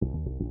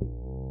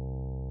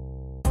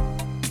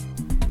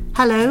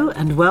Hello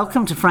and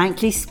welcome to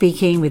Frankly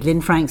Speaking with Lynn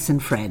Franks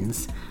and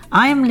Friends.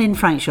 I am Lynn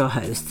Franks, your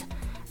host,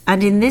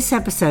 and in this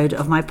episode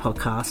of my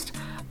podcast,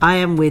 I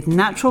am with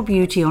natural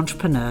beauty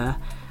entrepreneur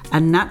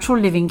and natural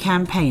living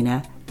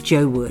campaigner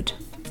Jo Wood.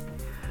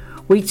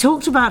 We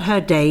talked about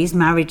her days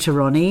married to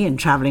Ronnie and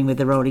travelling with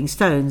the Rolling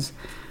Stones,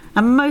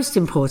 and most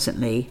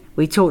importantly,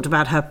 we talked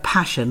about her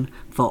passion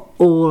for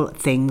all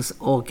things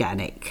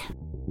organic.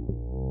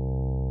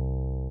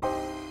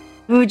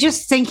 We were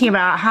just thinking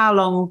about how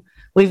long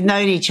we've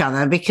known each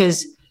other,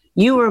 because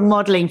you were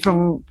modelling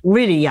from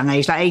really young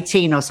age, like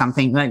 18 or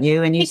something, weren't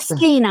you? And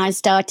 16 I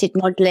started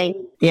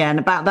modelling. Yeah, and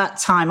about that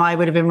time I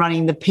would have been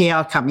running the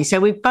PR company. So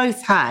we've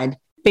both had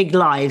big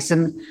lives,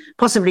 and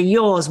possibly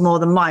yours more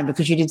than mine,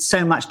 because you did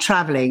so much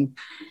travelling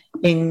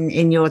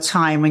in your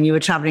time when you were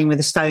travelling with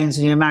the Stones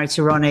and you were married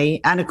to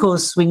Ronnie. And of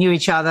course we knew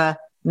each other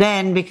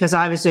then because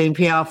I was doing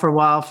PR for a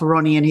while for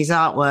Ronnie and his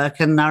artwork.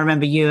 And I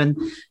remember you and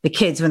the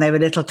kids when they were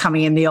little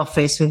coming in the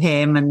office with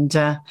him. And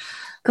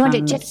God,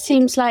 it just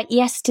seems like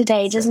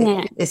yesterday, doesn't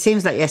it? It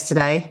seems like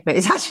yesterday, but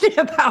it's actually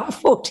about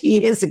 40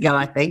 years ago,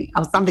 I think,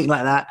 or something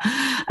like that.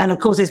 And of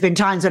course, there's been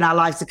times when our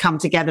lives have come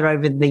together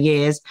over the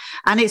years.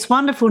 And it's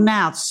wonderful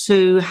now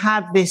to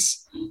have this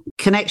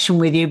connection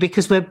with you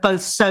because we're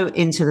both so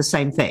into the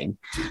same thing.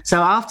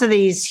 So after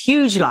these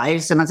huge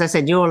lives, and as I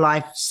said, your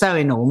life so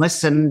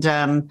enormous, and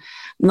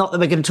not that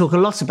we're going to talk a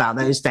lot about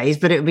those days,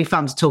 but it would be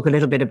fun to talk a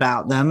little bit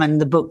about them and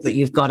the book that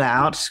you've got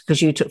out,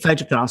 because you took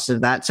photographs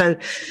of that. So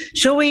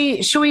shall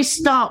we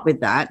start with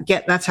that,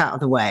 get that out of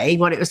the way,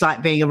 what it was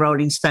like being a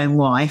Rolling Stone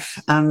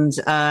wife, and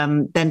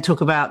then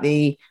talk about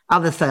the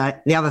other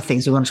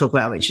things we want to talk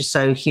about, which is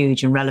so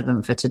huge and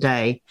relevant for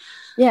today.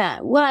 Yeah,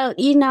 well,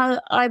 you know,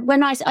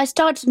 when I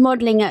started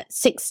modelling at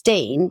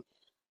 16,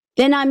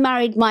 then I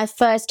married my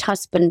first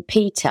husband,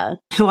 Peter.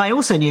 Who I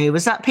also knew.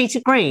 Was that Peter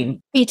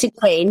Green? Peter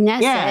Green,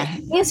 that's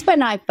it. Yes,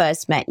 when I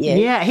first met you.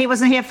 Yeah,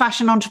 wasn't he a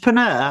fashion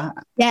entrepreneur?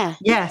 Yeah.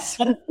 Yes.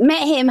 I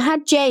met him,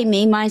 had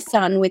Jamie, my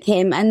son, with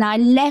him, and I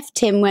left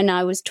him when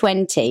I was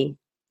 20.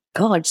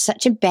 God,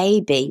 such a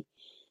baby.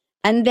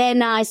 And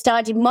then I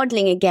started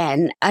modelling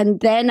again, and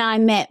then I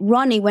met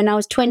Ronnie when I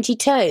was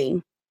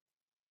 22.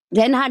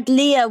 Then had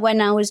Leah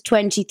when I was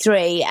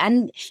 23.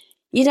 And,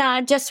 you know,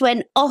 I just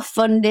went off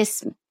on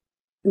this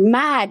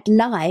mad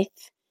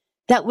life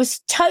that was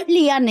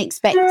totally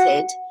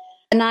unexpected.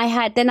 And I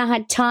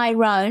had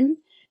Tyrone.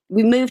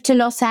 We moved to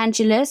Los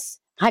Angeles,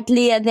 had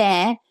Leah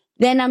there.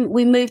 Then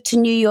we moved to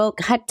New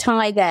York, had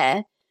Ty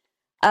there.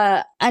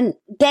 And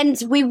then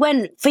we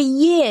went, for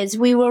years,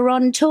 we were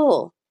on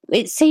tour.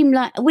 It seemed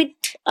like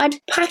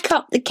I'd pack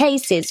up the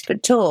cases for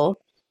tour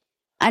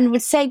and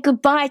would say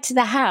goodbye to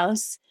the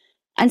house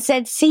and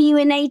said, see you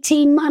in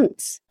 18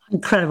 months.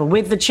 Incredible.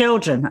 With the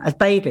children as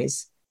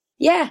babies?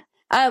 Yeah.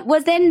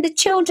 Well, then the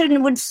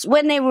children would,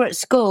 when they were at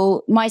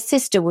school, my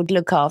sister would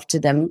look after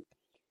them.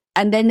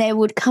 And then they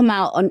would come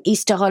out on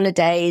Easter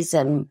holidays.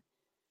 And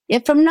yeah,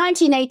 from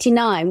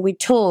 1989, we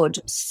toured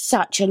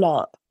such a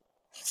lot.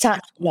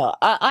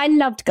 I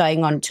loved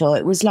going on tour.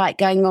 It was like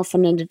going off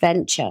on an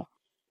adventure,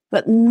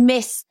 but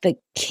missed the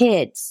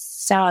kids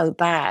so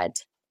bad.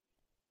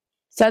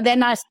 So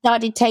then I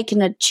started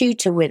taking a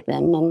tutor with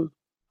them.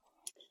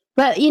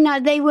 But, you know,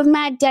 they were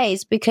mad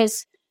days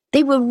because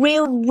they were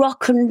real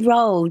rock and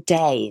roll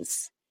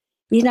days.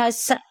 You know,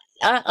 so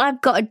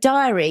I've got a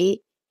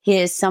diary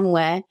here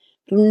somewhere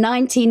from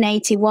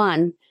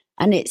 1981,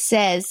 and it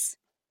says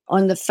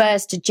on the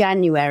 1st of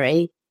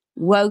January,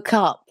 woke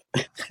up.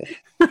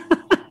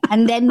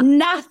 And then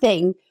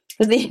nothing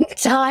for the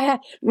entire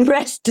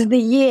rest of the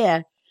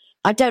year.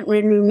 I don't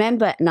really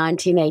remember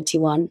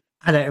 1981.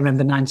 I don't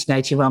remember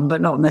 1981,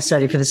 but not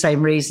necessarily for the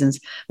same reasons.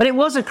 But it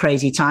was a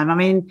crazy time. I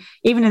mean,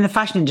 even in the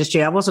fashion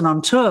industry, I wasn't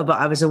on tour, but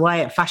I was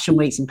away at fashion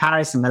weeks in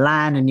Paris and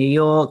Milan and New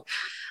York.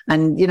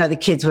 And, you know, the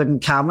kids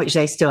wouldn't come, which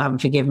they still haven't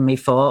forgiven me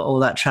for, all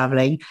that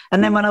traveling.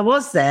 And then when I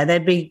was there,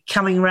 they'd be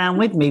coming around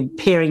with me,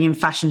 appearing in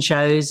fashion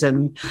shows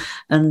and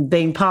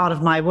being part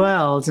of my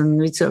world. And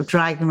we'd sort of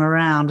drag them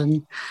around.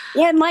 And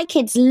yeah, my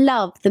kids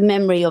love the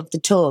memory of the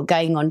tour,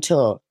 going on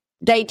tour.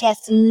 They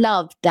just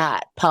loved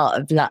that part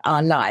of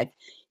our life.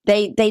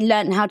 They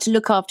learned how to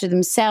look after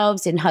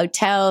themselves in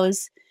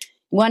hotels.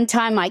 One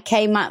time I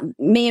came up,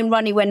 me and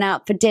Ronnie went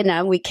out for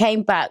dinner. We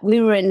came back.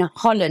 We were in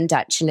Holland,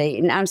 actually,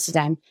 in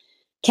Amsterdam.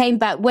 Came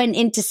back, went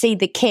in to see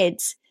the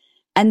kids,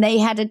 and they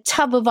had a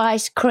tub of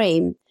ice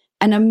cream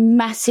and a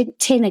massive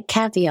tin of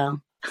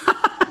caviar.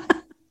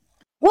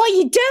 What are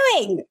you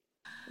doing?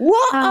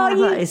 What are you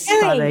doing? That is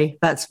funny.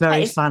 That's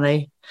very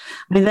funny.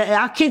 I mean,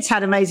 our kids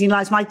had amazing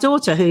lives. My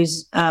daughter,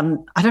 who's, I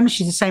don't know if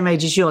she's the same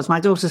age as yours.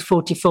 My daughter's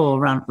 44,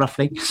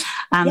 roughly.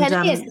 And,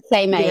 yeah, she is the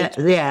same age.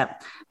 Yeah.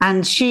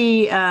 And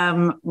she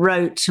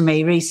wrote to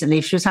me recently.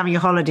 She was having a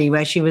holiday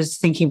where she was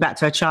thinking back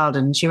to her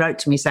childhood, and she wrote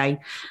to me saying,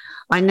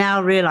 I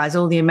now realise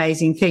all the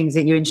amazing things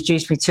that you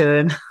introduced me to,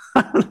 and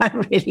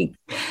I really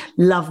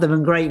love them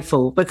and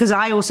grateful, because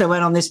I also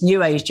went on this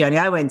new age journey.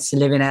 I went to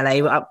live in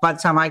LA. By the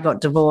time I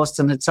got divorced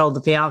and had sold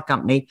the PR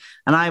company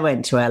and I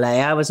went to LA,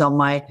 I was on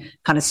my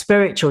kind of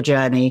spiritual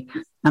journey.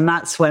 And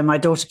that's where my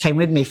daughter came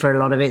with me for a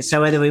lot of it.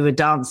 So whether we were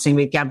dancing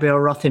with Gabrielle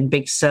Roth in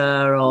Big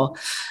Sur or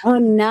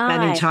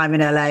spending time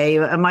in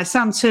LA, and my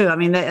son too. I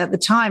mean, at the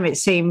time it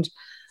seemed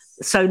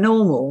so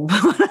normal.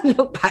 When I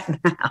look back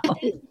now.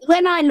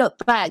 When I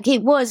look back,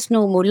 it was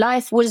normal.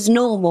 Life was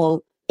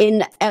normal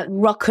in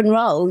rock and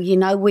roll. You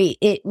know,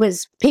 it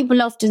was,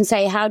 people often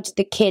say, how did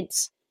the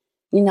kids,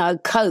 you know,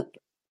 cope?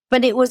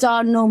 But it was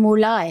our normal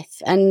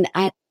life, and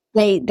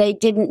they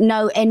didn't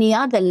know any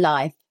other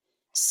life.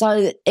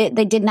 So they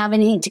didn't have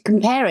anything to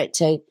compare it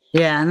to.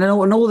 Yeah, and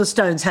all the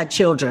Stones had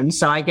children,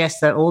 so I guess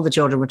that all the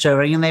children were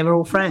touring and they were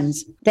all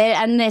friends.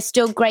 They're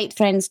still great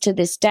friends to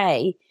this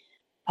day.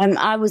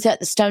 I was at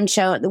the Stone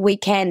show at the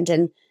weekend,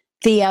 and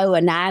Theo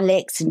and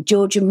Alex and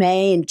Georgia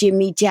May and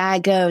Jimmy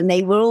Jagger, and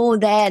they were all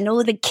there, and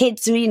all the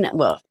kids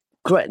were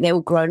they're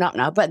all grown up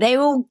now, but they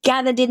all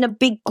gathered in a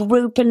big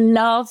group and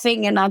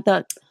laughing, and I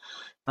thought,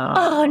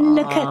 oh,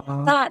 look at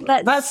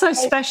that. That's so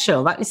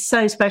special. That is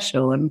so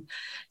special, and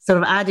sort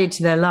of added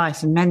to their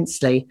life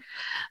immensely.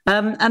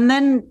 And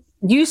then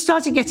you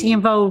started getting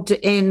involved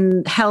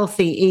in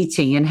healthy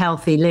eating and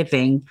healthy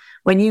living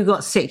when you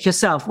got sick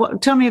yourself.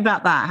 Tell me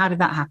about that. How did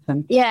that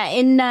happen? Yeah,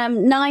 in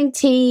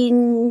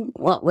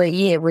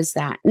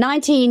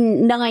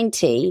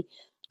 1990,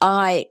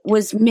 I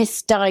was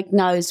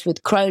misdiagnosed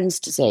with Crohn's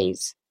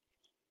disease.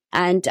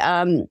 And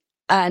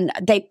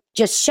they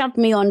just shoved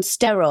me on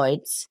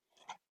steroids.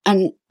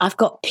 And I've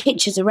got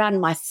pictures around.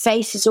 My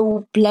face is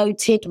all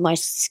bloated. My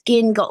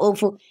skin got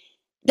awful.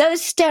 Those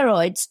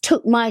steroids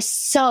took my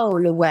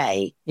soul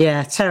away.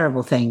 Yeah,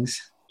 terrible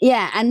things.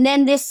 Yeah, and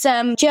then this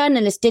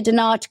journalist did an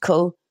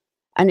article,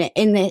 and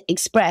in the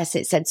Express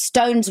it said,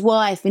 Stone's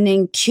wife, an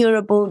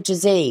incurable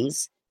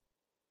disease.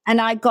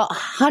 And I got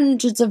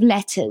hundreds of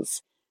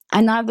letters.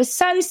 And I was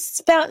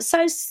felt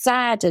so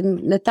sad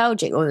and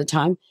lethargic all the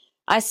time.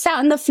 I sat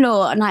on the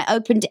floor and I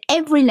opened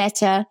every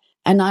letter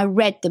and I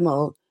read them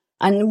all.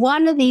 And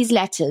one of these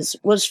letters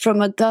was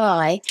from a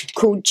guy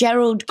called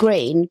Gerald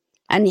Green.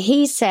 And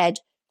he said,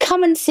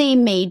 come and see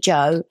me,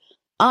 Joe.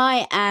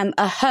 I am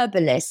a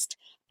herbalist.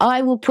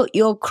 I will put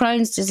your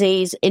Crohn's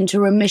disease into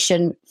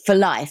remission for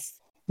life.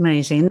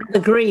 Amazing. The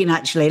green,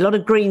 actually. A lot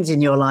of greens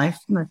in your life.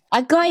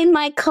 I got in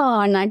my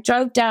car and I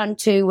drove down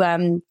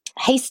to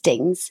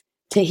Hastings,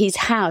 to his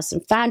house,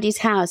 and found his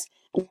house.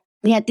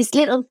 He had this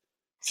little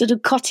sort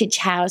of cottage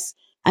house.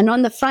 And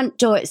on the front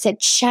door, it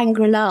said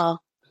Shangri-La.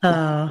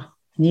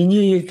 You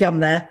knew you'd come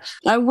there.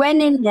 I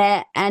went in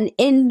there, and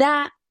in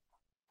that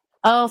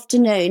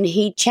afternoon,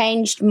 he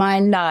changed my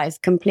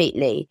life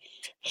completely.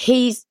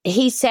 He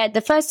said, the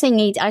first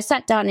thing I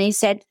sat down and he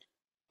said,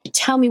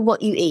 tell me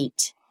what you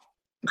eat.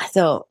 I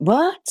thought,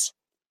 what?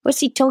 What's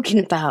he talking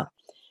about?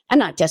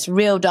 And I just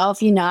reeled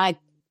off,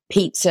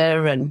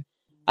 pizza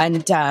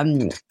and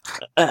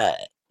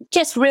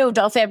just reeled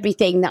off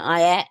everything that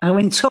I ate. I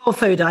mean, tall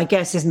food, I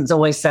guess, isn't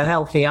always so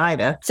healthy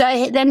either.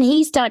 So then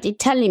he started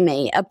telling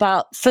me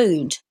about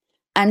food,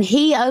 and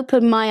he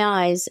opened my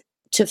eyes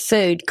to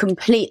food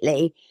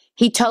completely.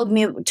 He taught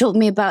me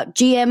about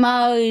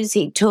GMOs.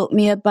 He taught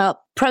me about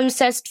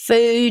processed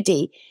food.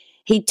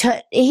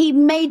 He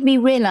made me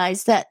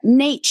realize that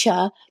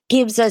nature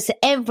gives us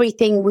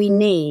everything we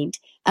need,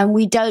 and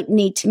we don't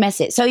need to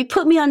mess it. So he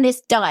put me on this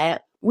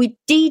diet. We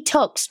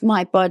detoxed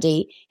my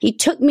body. He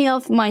took me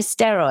off my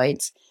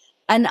steroids.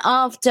 And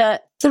after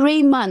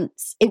 3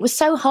 months, it was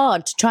so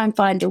hard to try and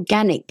find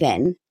organic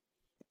then,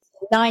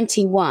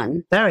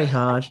 91. Very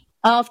hard.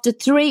 After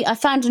 3, I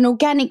found an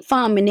organic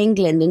farm in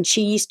England, and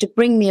she used to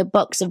bring me a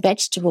box of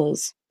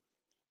vegetables.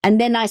 And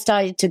then I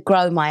started to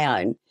grow my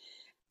own.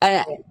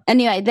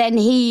 Anyway, then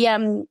he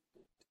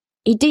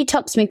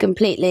detoxed me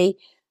completely.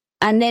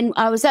 And then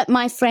I was at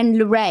my friend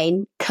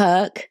Lorraine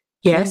Kirk.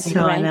 Yes,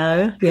 I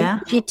know.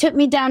 Yeah. She took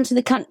me down to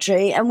the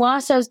country. And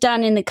whilst I was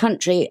down in the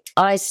country,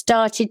 I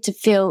started to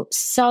feel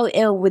so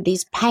ill with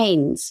these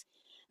pains.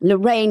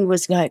 Lorraine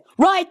was going,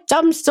 right,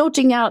 I'm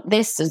sorting out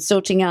this and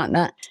sorting out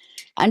that.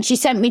 And she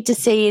sent me to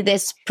see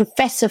this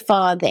Professor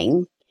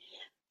Farthing.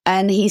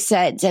 And he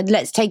said,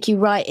 let's take you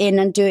right in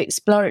and do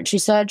exploratory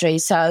surgery.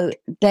 So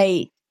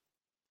they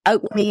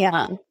opened me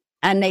up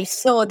and they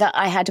saw that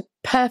I had a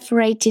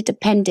perforated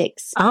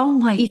appendix. Oh,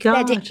 my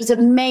God. He said it was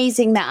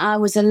amazing that I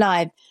was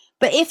alive.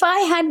 But if I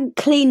hadn't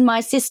cleaned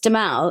my system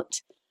out,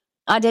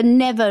 I'd have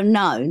never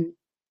known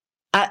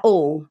at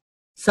all.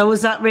 So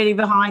was that really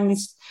behind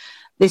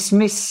this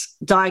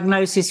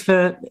misdiagnosis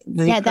for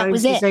the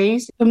Crohn's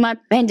disease? For my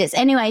appendix.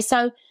 Anyway,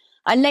 so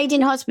I laid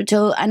in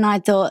hospital and I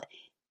thought,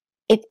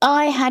 if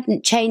I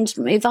hadn't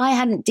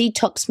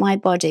detoxed my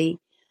body,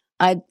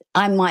 I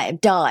might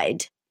have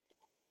died.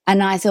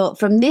 And I thought,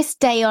 from this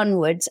day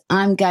onwards,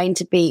 I'm going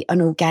to be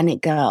an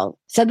organic girl.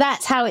 So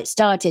that's how it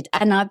started.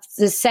 And I'm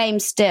the same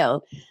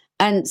still.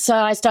 And so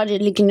I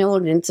started looking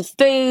all into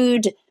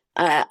food.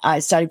 I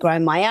started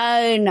growing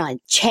my own. I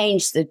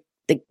changed the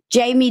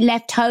Jamie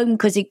left home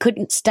because he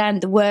couldn't stand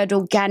the word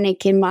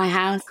organic in my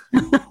house.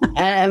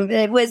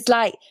 It was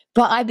like,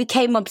 but I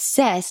became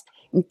obsessed.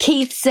 And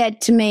Keith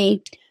said to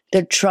me,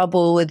 the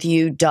trouble with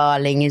you,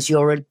 darling, is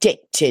you're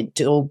addicted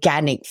to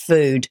organic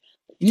food.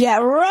 Yeah,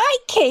 right,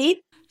 Keith.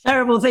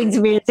 Terrible thing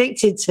to be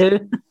addicted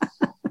to.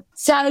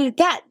 So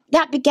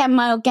that began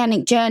my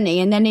organic journey.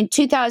 And then in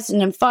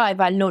 2005,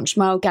 I launched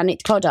my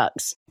organic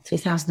products.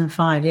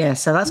 2005, yeah.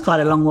 So that's quite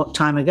a long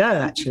time ago,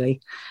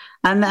 actually.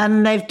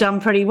 And they've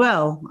done pretty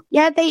well.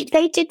 Yeah, they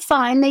did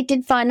fine. They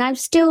did fine. I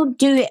still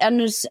do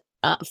it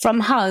from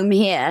home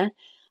here,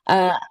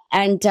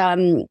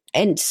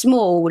 and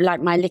small,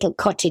 like my little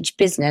cottage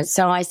business.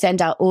 So I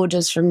send out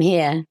orders from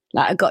here.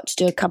 Like I got to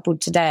do a couple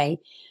today,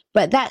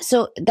 but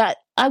that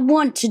I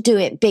want to do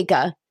it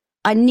bigger.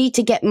 I need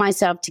to get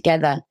myself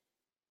together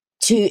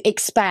to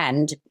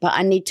expand, but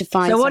I need to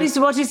find. So what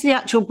is the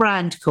actual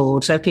brand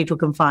called, so people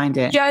can find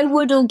it? Joe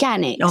Wood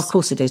Organics. Oh, of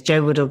course it is,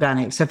 Joe Wood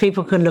Organics. So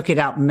people can look it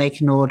up and they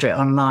can order it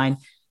online.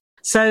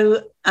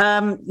 So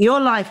your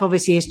life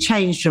obviously has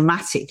changed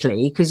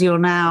dramatically because you're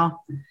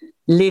now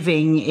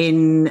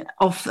living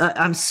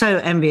I'm so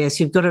envious.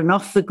 You've got an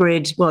off the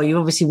grid. Well, you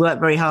obviously worked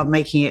very hard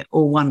making it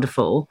all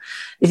wonderful.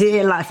 Is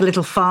it like a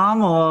little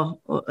farm or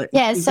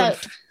yeah? So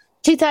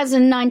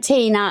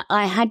 2019,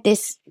 I had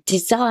this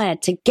desire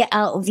to get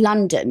out of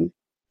London.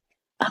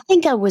 I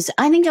think I was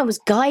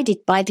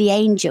guided by the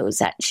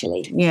angels,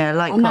 actually. Yeah,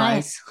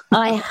 likewise.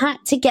 I had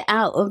to get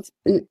out of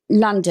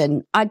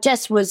London. I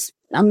just was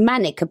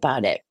manic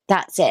about it.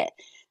 That's it.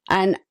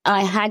 And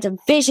I had a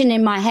vision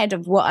in my head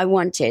of what I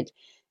wanted.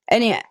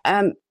 Anyway,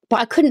 but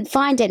I couldn't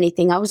find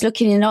anything. I was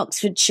looking in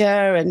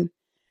Oxfordshire and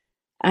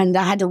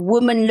I had a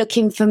woman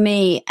looking for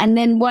me. And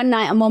then one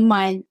night I'm on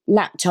my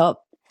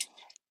laptop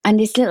and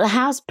this little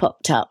house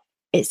popped up.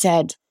 It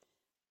said,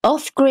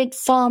 off-grid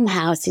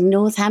farmhouse in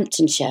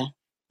Northamptonshire.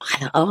 I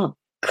thought, oh,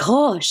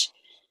 gosh.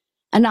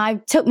 And I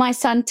took my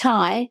son,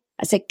 Ty.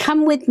 I said,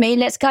 come with me.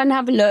 Let's go and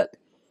have a look.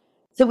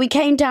 So we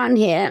came down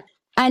here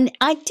and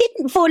I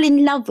didn't fall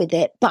in love with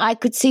it, but I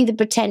could see the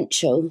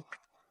potential.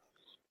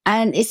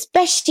 And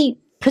especially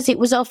because it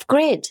was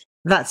off-grid.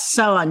 That's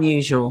so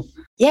unusual.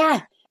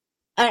 Yeah.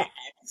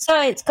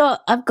 So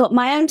I've got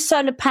my own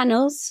solar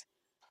panels.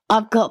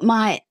 I've got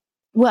a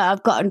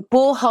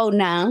borehole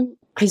now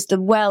because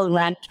the well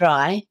ran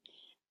dry.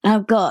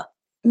 I've got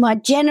my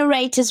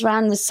generators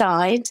around the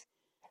side,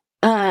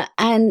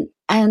 and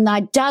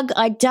I dug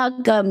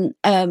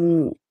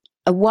a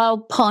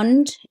wild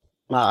pond.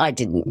 Well, I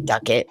didn't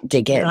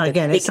dig it. I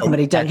get it.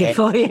 Somebody dug it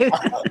for you.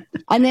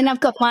 And then I've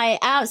got my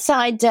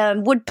outside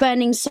wood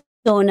burning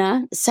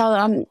sauna. So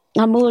I'm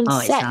all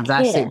set. It sounds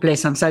absolute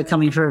bliss. I'm so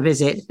coming for a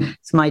visit.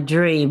 It's my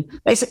dream.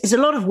 It's a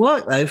lot of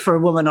work, though, for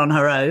a woman on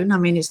her own. I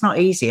mean, it's not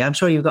easy. I'm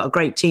sure you've got a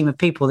great team of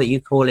people that you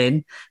call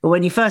in. But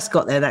when you first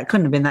got there, that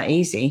couldn't have been that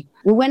easy.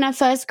 Well, when I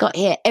first got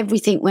here,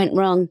 everything went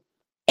wrong.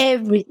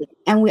 Everything.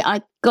 And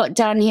I got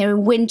down here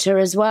in winter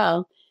as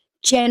well.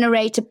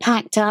 Generator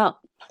packed up.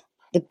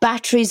 The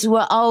batteries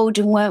were old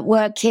and weren't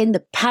working.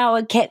 The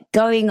power kept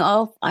going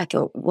off. I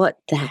thought, what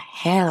the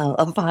hell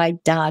have I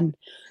done?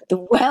 The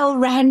well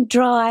ran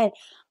dry.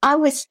 I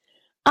was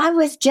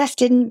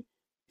just in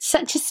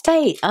such a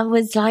state. I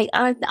was like,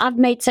 I've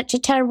made such a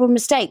terrible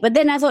mistake. But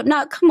then I thought,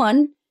 no, come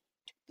on.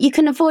 You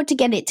can afford to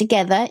get it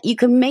together. You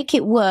can make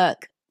it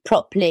work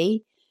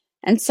properly.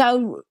 And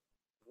so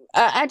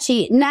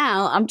actually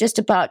now I'm just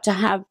about to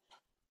have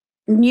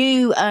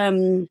new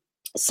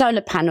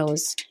solar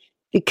panels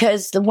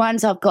because the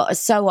ones I've got are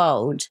so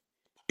old.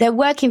 They're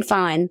working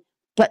fine,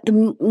 but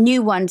the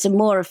new ones are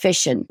more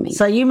efficient.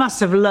 So you must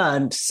have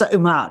learned so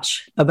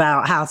much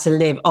about how to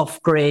live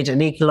off-grid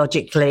and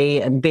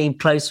ecologically and being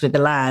close with the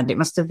land. It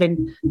must have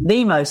been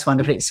the most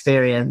wonderful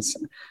experience.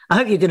 I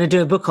hope you're going to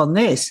do a book on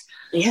this.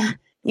 Yeah.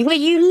 Well,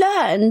 you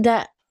learn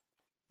that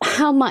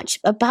how much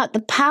about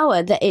the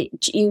power that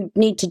you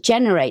need to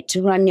generate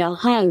to run your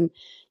home.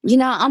 You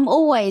know, I'm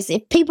always,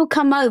 if people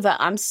come over,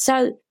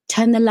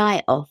 turn the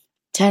light off.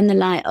 Because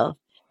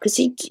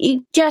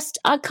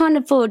I can't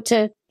afford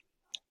to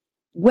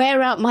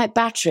wear out my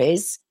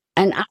batteries,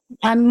 and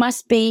I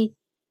must be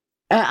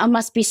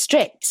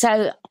strict.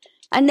 So,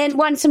 and then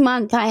once a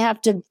month I have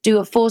to do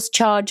a forced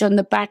charge on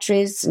the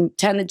batteries and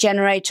turn the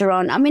generator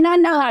on. I mean, I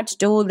know how to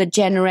do all the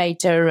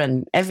generator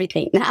and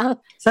everything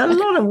now. It's a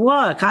lot of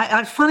work.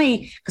 It's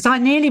funny because I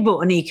nearly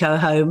bought an eco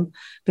home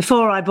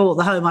before I bought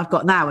the home I've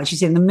got now, which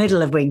is in the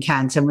middle of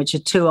Wincanton, which are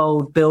two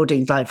old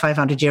buildings, like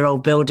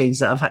 500-year-old buildings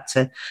that I've had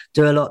to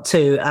do a lot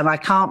to. And I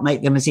can't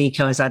make them as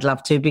eco as I'd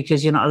love to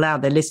because you're not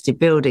allowed. They're listed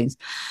buildings.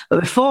 But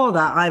before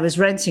that, I was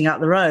renting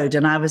up the road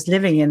and I was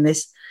living in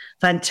this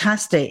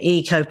fantastic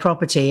eco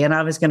property and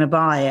I was going to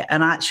buy it.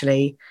 And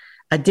actually,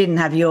 I didn't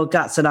have your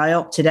guts and I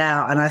opted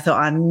out. And I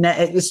thought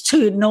it was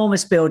two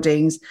enormous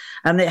buildings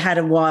and it had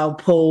a wild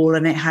pool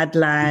and it had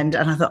land.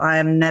 And I thought, I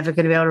am never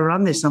going to be able to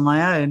run this on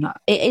my own.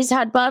 It is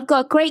hard, but I've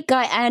got a great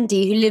guy,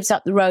 Andy, who lives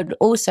up the road,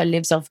 also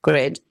lives off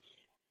grid.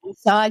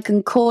 So I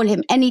can call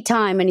him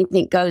anytime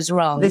anything goes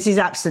wrong. This is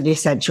absolutely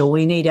essential.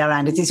 We need our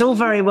Andys. It's all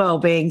very well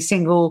being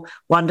single,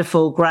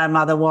 wonderful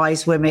grandmother,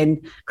 wise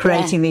women,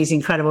 creating these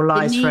incredible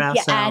lives for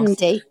ourselves.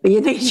 Andy. But you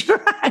need your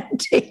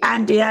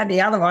Andy.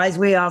 Otherwise,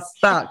 we are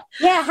stuck.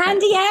 Yeah,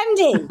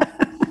 Andy.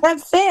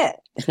 That's it.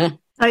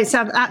 Oh, it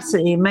sounds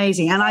absolutely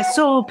amazing. And I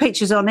saw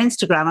pictures on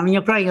Instagram. I mean,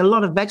 you're growing a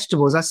lot of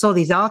vegetables. I saw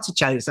these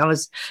artichokes. I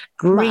was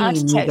green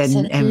with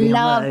envy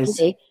on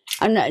those.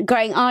 And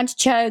growing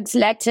artichokes,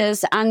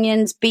 lettuce,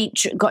 onions,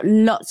 beetroot, got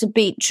lots of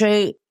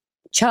beetroot,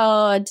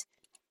 chard,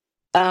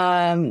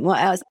 what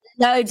else?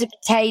 Loads of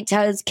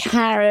potatoes,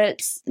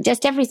 carrots,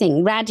 just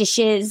everything,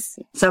 radishes.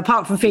 So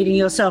apart from feeding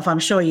yourself, I'm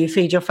sure you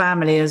feed your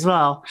family as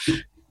well.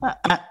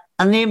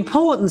 And the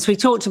importance, we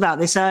talked about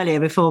this earlier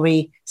before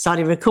we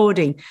started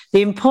recording,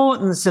 the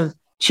importance of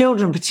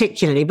children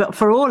particularly, but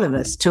for all of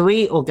us, to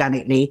eat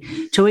organically,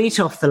 to eat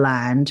off the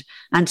land,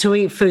 and to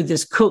eat food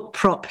that's cooked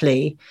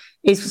properly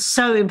is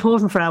so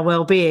important for our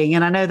well-being.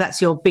 And I know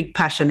that's your big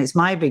passion. It's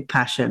my big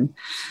passion.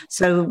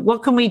 So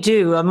what can we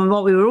do? I mean,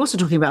 what we were also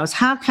talking about was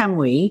how can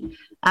we,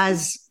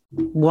 as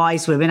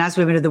wise women, as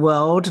women of the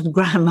world, and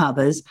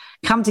grandmothers,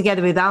 come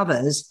together with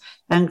others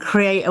and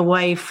create a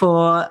way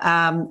for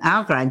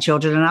our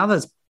grandchildren and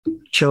others'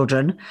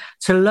 children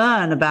to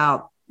learn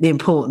about the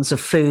importance of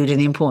food and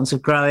the importance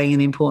of growing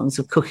and the importance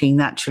of cooking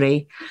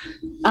naturally.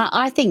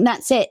 I think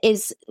that's it,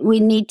 is we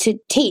need to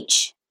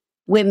teach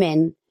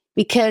women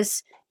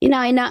because, you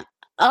know, in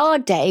our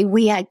day,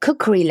 we had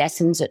cookery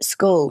lessons at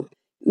school.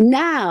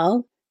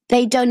 Now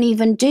they don't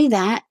even do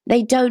that.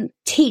 They don't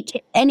teach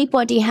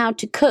anybody how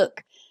to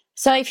cook.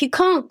 So if you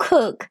can't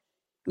cook,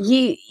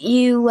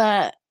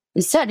 you're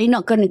certainly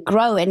not going to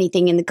grow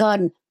anything in the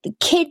garden. The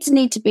kids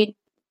need to be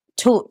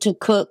taught to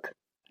cook,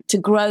 to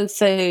grow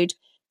food,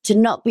 to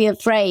not be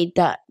afraid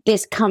that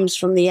this comes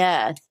from the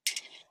earth.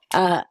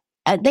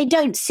 They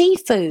don't see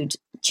food,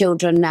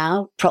 children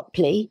now,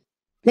 properly.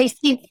 They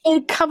see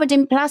food covered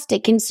in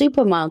plastic in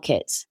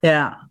supermarkets.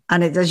 Yeah.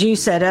 And as you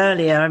said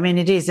earlier, I mean,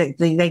 it is,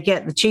 they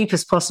get the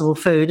cheapest possible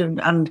food.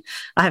 And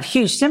I have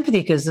huge sympathy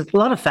because a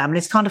lot of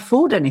families can't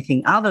afford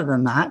anything other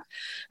than that.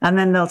 And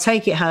then they'll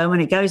take it home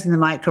and it goes in the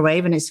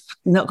microwave and it's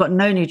not got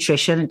no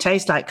nutrition. It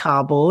tastes like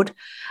cardboard.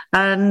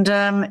 And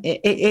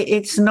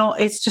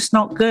it's just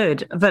not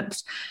good. But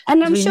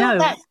and I'm sure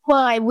that's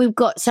why we've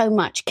got so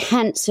much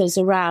cancers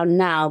around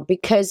now,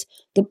 because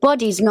the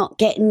body's not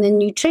getting the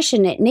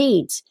nutrition it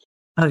needs.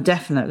 Oh,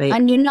 definitely.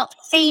 And you're not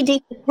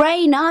feeding the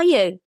brain, are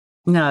you?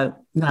 No,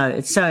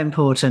 it's so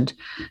important.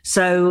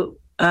 So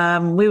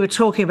we were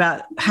talking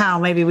about how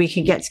maybe we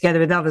can get together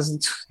with others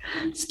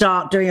and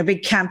start doing a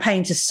big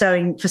campaign for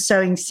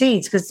sowing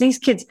seeds, because these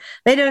kids,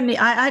 they don't need,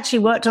 I actually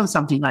worked on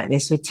something like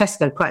this with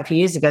Tesco quite a few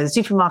years ago. The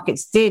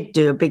supermarkets did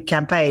do a big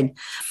campaign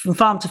from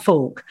farm to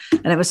fork,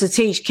 and it was to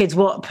teach kids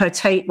what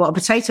a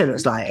potato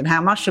looks like and how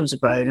mushrooms are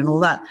grown and all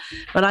that.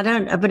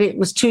 But it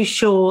was too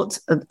short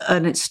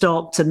and it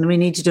stopped, and we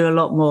need to do a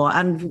lot more.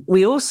 And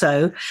we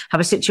also have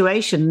a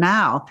situation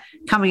now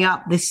coming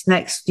up this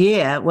next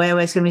year where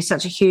there's going to be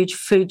such a huge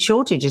food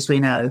shortage, as we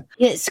know.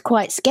 It's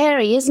quite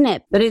scary, isn't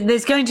it? But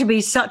there's going to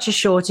be such a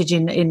shortage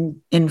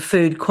in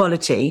food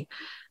quality.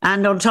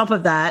 And on top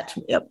of that,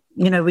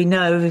 you know, we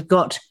know we've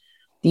got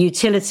the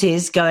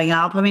utilities going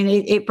up. I mean,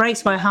 it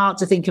breaks my heart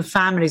to think of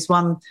families,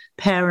 one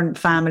parent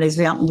families,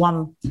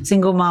 one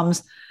single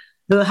mums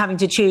who are having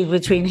to choose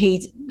between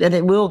heat, and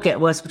it will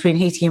get worse, between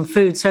heating and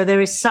food. So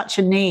there is such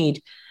a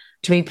need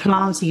to be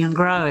planting and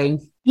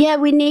growing. Yeah,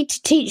 we need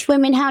to teach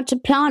women how to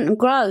plant and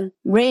grow,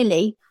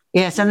 really.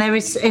 Yes, and there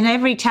is, in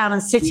every town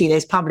and city,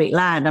 there's public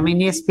land. I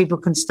mean, yes, people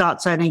can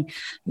start turning,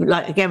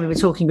 like, again, we were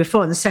talking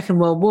before, in the Second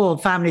World War,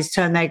 families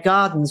turned their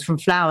gardens from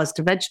flowers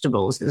to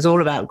vegetables. It was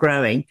all about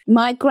growing.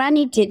 My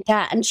granny did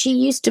that, and she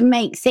used to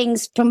make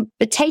things from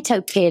potato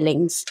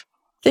peelings,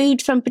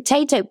 food from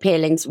potato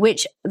peelings,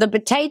 which the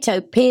potato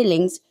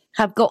peelings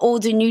have got all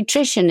the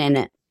nutrition in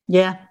it.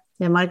 Yeah,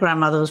 my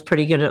grandmother was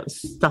pretty good at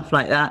stuff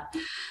like that.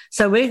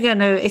 So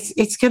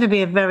it's going to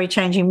be a very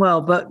changing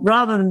world, but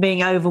rather than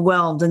being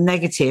overwhelmed and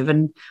negative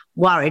and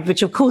worried,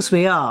 which of course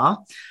we are,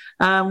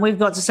 we've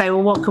got to say,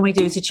 well, what can we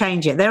do to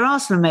change it? There are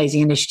some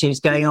amazing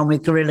initiatives going on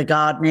with guerrilla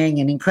gardening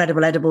and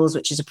Incredible Edibles,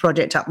 which is a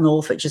project up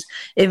north, which has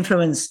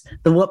influenced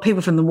what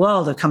people from the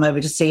world have come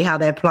over to see how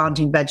they're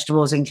planting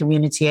vegetables in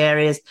community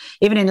areas.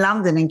 Even in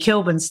London, in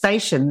Kilburn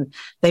Station,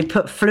 they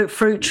put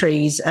fruit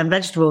trees and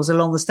vegetables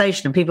along the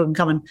station and people can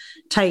come and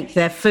take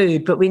their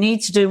food. But we need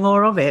to do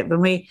more of it.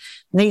 When we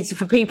need to,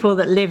 for people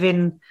that live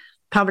in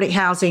public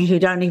housing who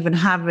don't even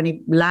have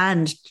any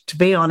land to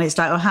be on, it's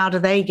like, well, how do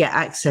they get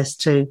access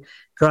to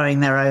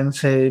growing their own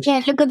food?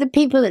 Yeah, look at the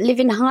people that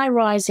live in high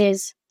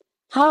rises.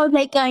 How are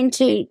they going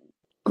to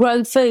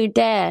grow food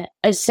there?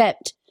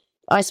 Except,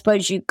 I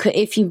suppose you could,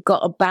 if you've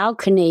got a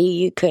balcony,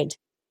 you could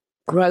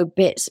grow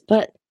bits,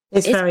 but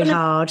it's very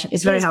hard.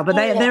 It's very hard. But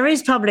there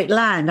is public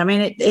land. I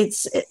mean,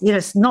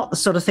 it's not the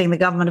sort of thing the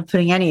government have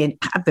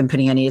been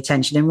putting any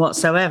attention in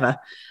whatsoever.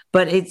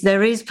 But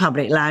there is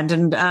public land.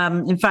 And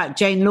in fact,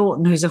 Jane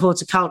Lawton, who's a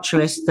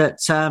horticulturalist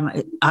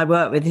that I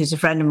work with, who's a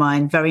friend of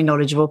mine, very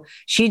knowledgeable,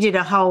 she did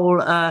a whole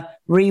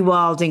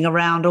rewilding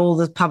around all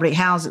the public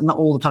housing, not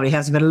all the public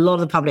housing, but a lot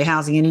of the public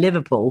housing in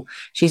Liverpool.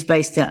 She's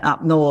based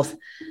up north.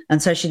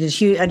 And so she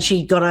did and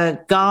she got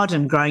a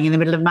garden growing in the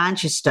middle of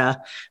Manchester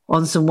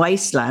on some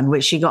wasteland,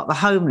 which she got the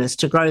homeless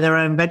to grow their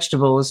own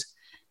vegetables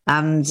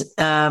and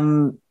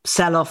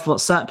sell off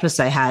what surplus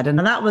they had. And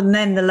that one,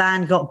 then the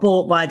land got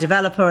bought by a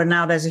developer, and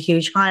now there's a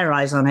huge high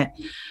rise on it.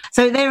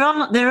 So there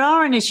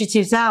are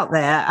initiatives out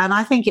there, and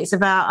I think it's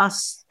about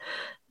us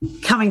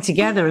coming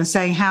together and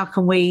saying, how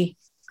can we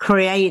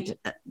create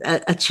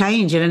a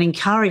change and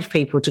encourage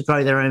people to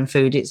grow their own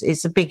food?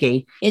 It's a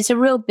biggie. It's a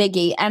real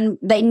biggie, and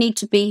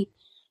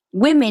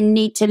women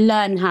need to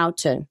learn how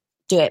to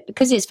do it,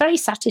 because it's very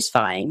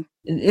satisfying.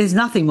 There's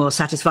nothing more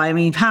satisfying. I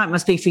mean, how it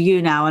must be for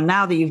you now. And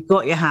now that you've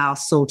got your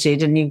house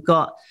sorted and you've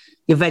got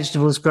your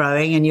vegetables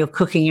growing and you're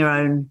cooking your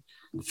own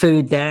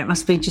food there, it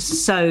must be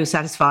just so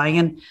satisfying.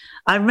 And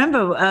I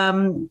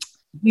remember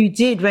you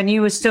did, when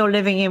you were still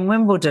living in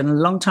Wimbledon a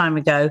long time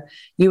ago,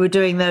 you were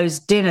doing those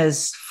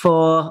dinners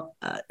for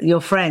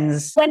your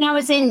friends. When I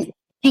was in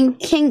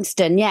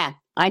Kingston, yeah,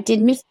 I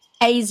did Miss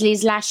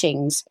Paisley's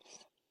Lashings,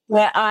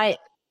 where I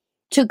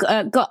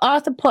got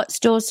Arthur Potts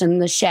Dawson,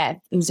 the chef,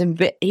 he's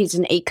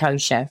an eco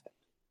chef,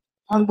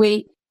 and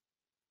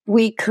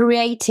we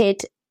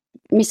created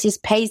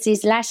Mrs.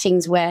 Paisley's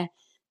Lashings, where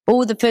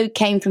all the food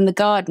came from the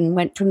garden,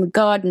 went from the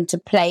garden to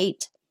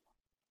plate.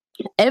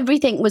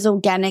 Everything was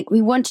organic.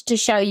 We wanted to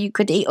show you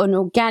could eat an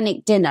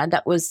organic dinner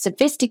that was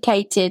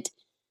sophisticated,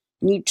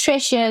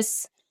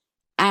 nutritious,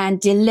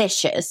 and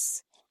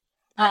delicious.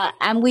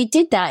 And we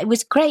did that. It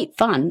was great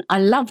fun. I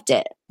loved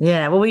it.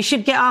 Yeah, well, we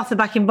should get Arthur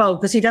back involved,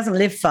 because he doesn't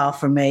live far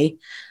from me,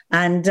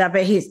 and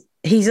but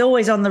he's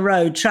always on the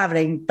road,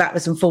 travelling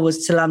backwards and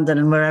forwards to London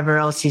and wherever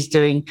else. He's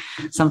doing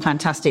some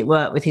fantastic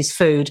work with his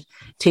food,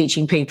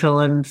 teaching people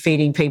and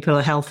feeding people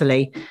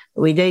healthily.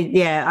 We do,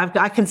 yeah.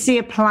 I can see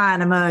a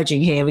plan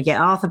emerging here. We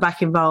get Arthur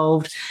back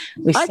involved.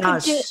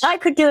 I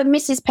could do a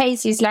Mrs.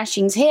 Paisley's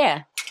Lashings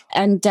here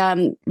and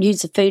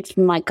use the food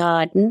from my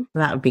garden.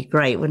 That would be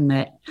great, wouldn't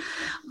it?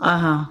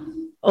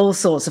 All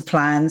sorts of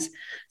plans.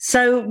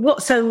 So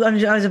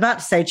I was about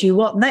to say to you,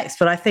 what next?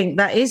 But I think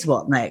that is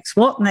what next.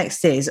 What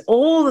next is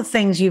all the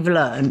things you've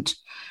learned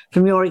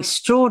from your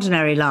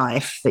extraordinary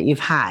life that you've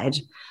had.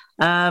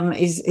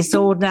 It's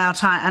all now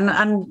time,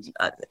 and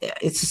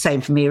it's the same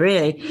for me,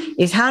 really.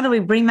 Is how do we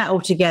bring that all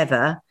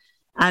together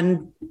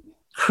and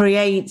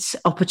create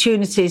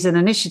opportunities and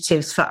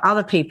initiatives for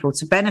other people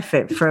to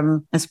benefit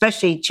from,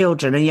 especially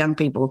children and young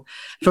people,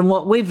 from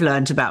what we've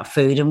learned about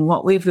food and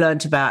what we've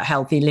learned about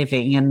healthy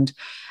living.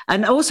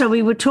 And also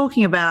we were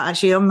talking about,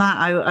 actually on that,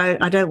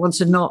 I don't want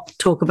to not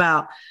talk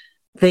about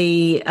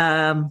the,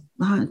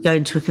 go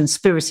into a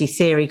conspiracy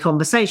theory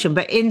conversation,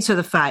 but into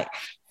the fact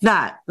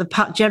that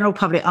the general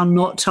public are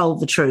not told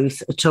the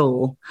truth at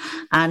all,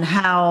 and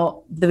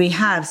how we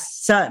have,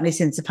 certainly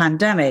since the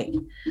pandemic,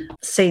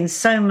 seen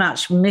so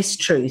much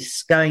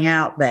mistruths going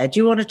out there.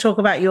 Do you want to talk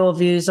about your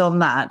views on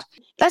that?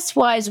 That's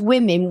why, as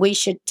women, we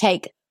should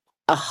take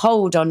a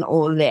hold on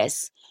all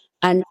this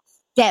and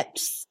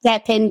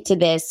step into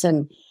this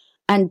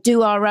and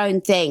do our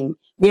own thing.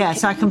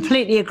 Yes, I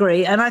completely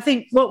agree. And I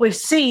think what we've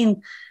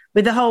seen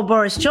with the whole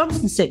Boris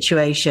Johnson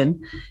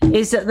situation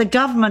is that the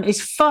government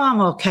is far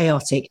more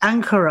chaotic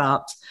and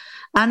corrupt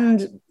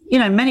and,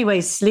 in many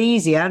ways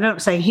sleazy. I'm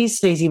not saying he's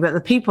sleazy, but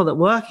the people that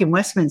work in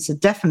Westminster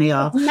definitely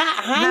are.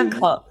 Matt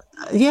Hancock.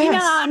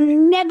 Yes. I'll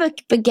never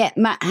forget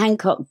Matt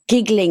Hancock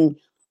giggling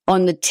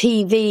on the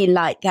TV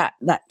like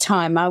that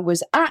time. I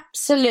was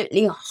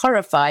absolutely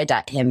horrified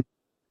at him.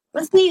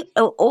 Wasn't he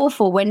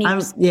awful when he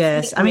was?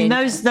 Yes. I mean,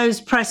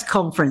 those press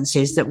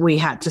conferences that we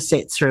had to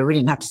sit through, we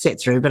didn't have to sit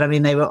through, but I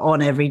mean, they were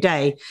on every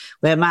day,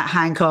 where Matt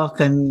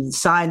Hancock and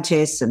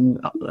scientists and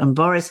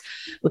Boris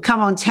would come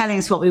on telling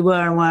us what we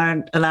were and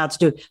weren't allowed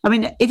to do. I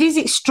mean, it is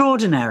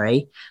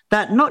extraordinary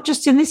that not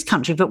just in this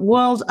country, but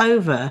world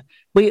over,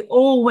 we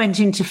all went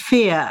into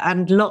fear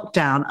and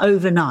lockdown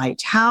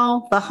overnight.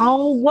 How the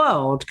whole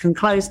world can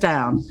close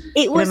down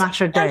in a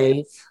matter of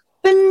days.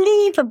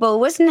 Unbelievable,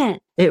 wasn't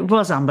it? It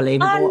was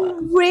unbelievable.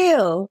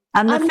 Unreal.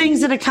 And the things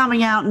that are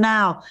coming out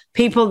now,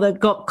 people that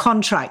got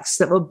contracts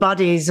that were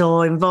buddies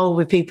or involved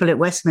with people at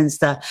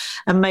Westminster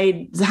and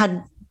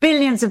had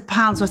billions of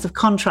pounds worth of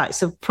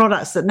contracts of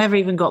products that never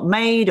even got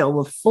made or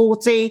were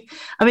faulty.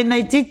 I mean,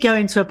 they did go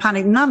into a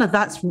panic. None of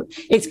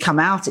it's come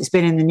out. It's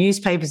been in the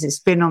newspapers. It's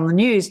been on the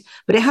news,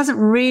 but it hasn't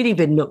really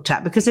been looked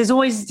at because there's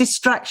always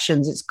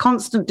distractions. It's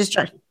constant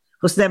distraction.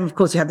 Of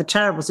course, we had the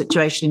terrible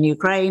situation in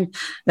Ukraine.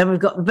 Then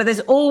but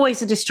there's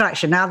always a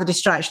distraction. Now the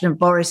distraction of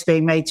Boris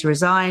being made to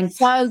resign.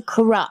 So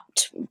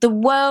corrupt. The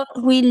world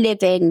we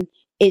live in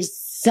is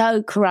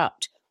so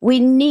corrupt. We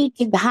need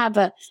to have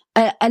a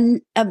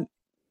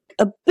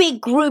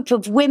big group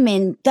of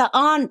women that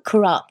aren't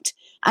corrupt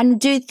and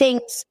do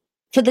things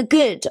for the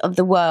good of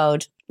the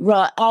world,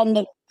 right, and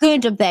the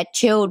good of their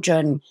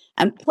children,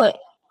 and put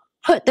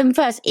them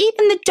first.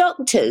 Even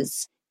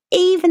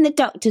the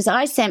doctors,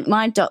 I sent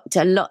my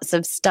doctor lots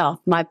of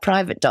stuff, my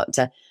private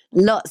doctor,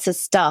 lots of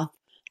stuff,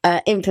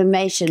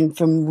 information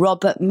from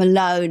Robert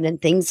Malone and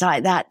things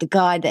like that, the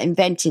guy that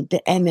invented the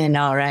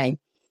MNRA.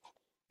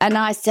 And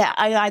I said,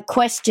 I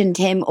questioned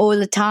him all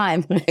the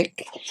time.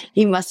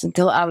 He must have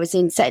thought I was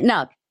insane.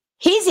 No,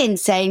 he's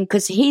insane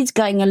because he's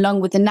going along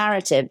with the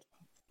narrative.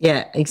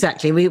 Yeah,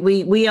 exactly.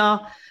 We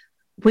are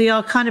we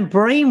are kind of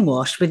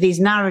brainwashed with these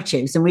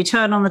narratives, and we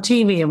turn on the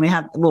TV and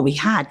we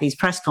had these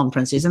press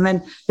conferences, and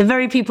then the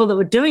very people that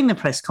were doing the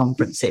press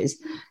conferences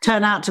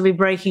turn out to be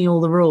breaking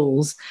all the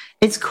rules.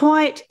 It's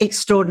quite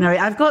extraordinary.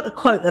 I've got a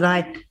quote that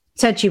I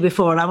said to you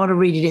before, and I want to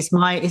read it.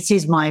 It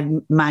is my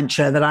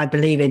mantra that I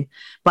believe in,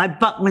 by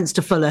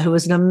Buckminster Fuller, who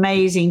was an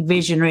amazing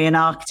visionary and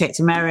architect,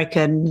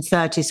 American,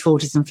 30s,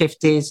 40s and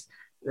 50s,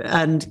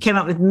 and came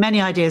up with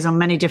many ideas on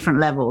many different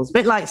levels, a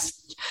bit like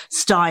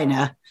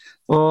Steiner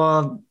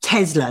or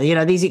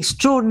Tesla, these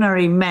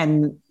extraordinary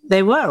men.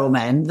 They were all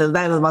men. They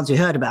were the ones we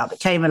heard about that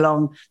came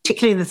along,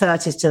 particularly in the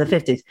 30s to the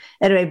 50s.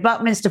 Anyway,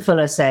 Buckminster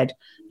Fuller said,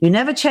 "You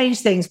never change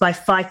things by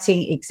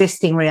fighting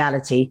existing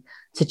reality.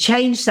 To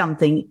change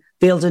something,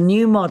 build a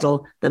new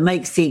model that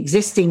makes the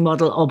existing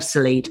model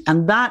obsolete."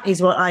 And that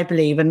is what I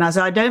believe. And as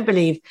I don't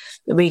believe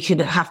that we could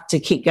have to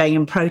keep going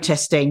and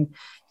protesting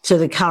to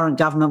the current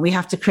government, we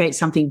have to create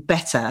something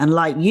better. And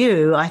like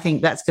you, I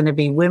think that's going to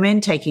be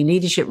women taking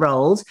leadership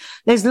roles.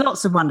 There's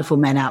lots of wonderful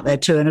men out there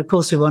too, and of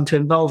course we want to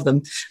involve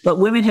them. But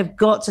women have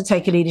got to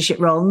take a leadership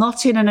role,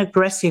 not in an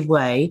aggressive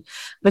way,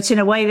 but in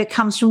a way that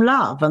comes from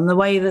love, and the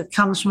way that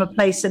comes from a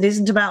place that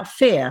isn't about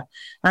fear,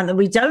 and that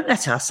we don't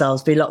let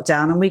ourselves be locked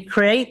down, and we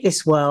create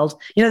this world.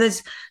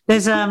 There's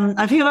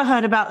have you ever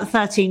heard about the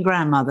 13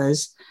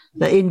 grandmothers?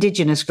 The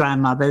indigenous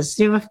grandmothers.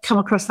 Do you ever come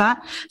across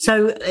that?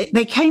 So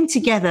they came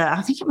together,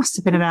 I think it must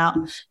have been about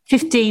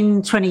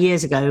 15, 20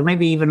 years ago,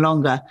 maybe even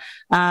longer.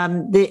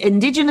 The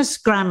indigenous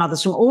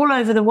grandmothers from all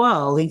over the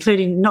world,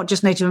 including not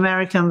just Native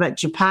American, but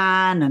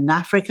Japan and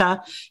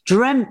Africa,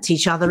 dreamt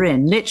each other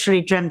in,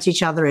 literally dreamt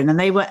each other in. And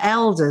they were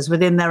elders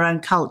within their own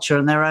culture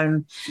and their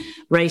own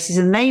races.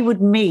 And they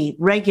would meet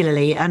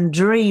regularly and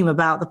dream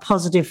about the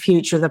positive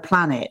future of the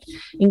planet.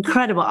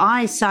 Incredible.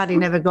 I sadly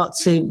never got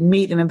to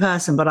meet them in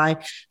person, but I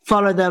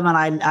followed them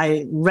and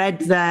I read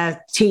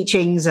their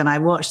teachings and I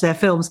watched their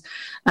films.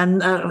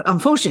 And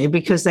unfortunately,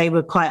 because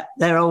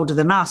they're older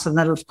than us,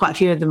 and quite a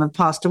few of them have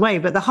passed away.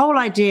 But the whole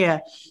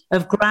idea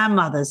of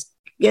grandmothers,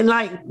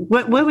 like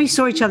when we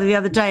saw each other the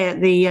other day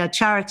at the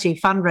charity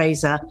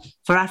fundraiser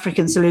for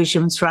African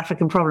Solutions for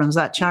African Problems,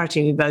 that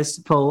charity we both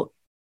support.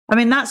 I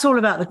mean, that's all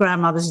about the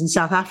grandmothers in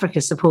South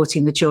Africa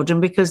supporting the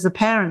children, because the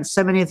parents,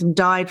 so many of them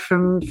died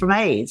from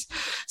AIDS.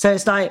 So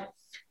it's like,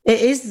 it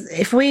is,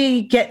 if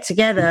we get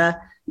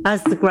together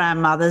as the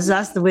grandmothers,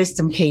 as the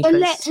wisdom keepers.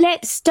 Well,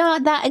 let's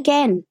start that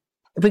again.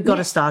 We've got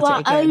to start it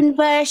again. Our own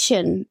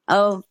version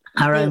of...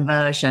 Our own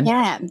version.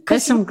 Yeah.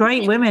 There's some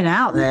great women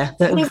out there.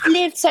 We've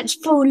lived such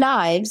full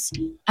lives.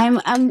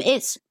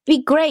 It's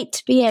be great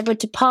to be able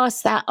to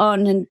pass that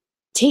on and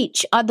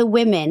teach other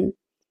women.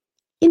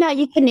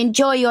 You can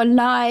enjoy your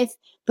life,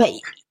 but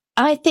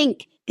I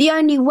think the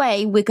only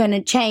way we're going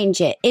to change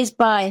it is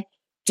by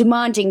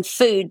demanding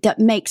food that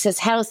makes us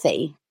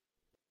healthy.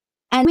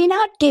 And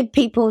I'd give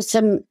people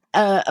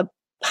a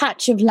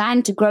patch of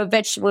land to grow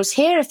vegetables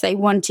here if they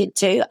wanted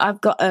to.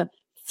 I've got a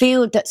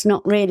field that's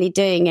not really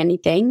doing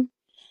anything.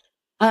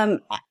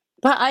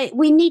 But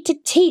we need to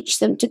teach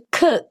them to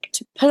cook,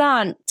 to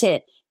plant,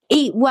 to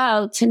eat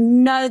well, to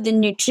know the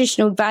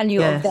nutritional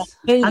value of their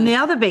food. And the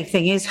other big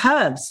thing is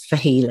herbs for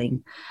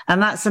healing.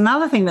 And that's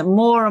another thing that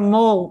more and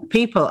more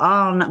people,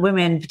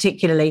 women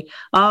particularly,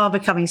 are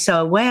becoming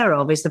so aware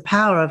of, is the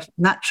power of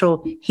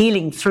natural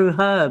healing through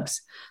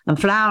herbs and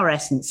flower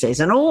essences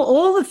and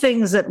all the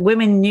things that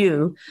women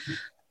knew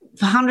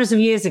hundreds of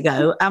years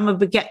ago, and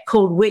would get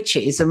called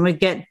witches and would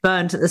get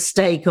burnt at the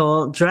stake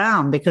or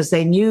drowned, because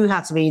they knew how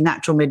to be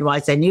natural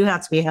midwives, they knew how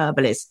to be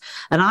herbalists.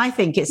 And I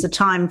think it's a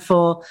time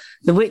for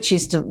the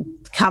witches to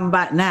come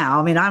back now.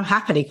 I mean, I'm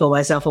happily call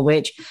myself a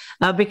witch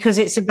because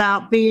it's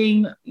about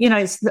being,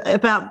 it's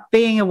about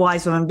being a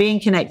wise woman, being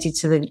connected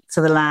to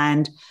the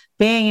land,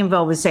 being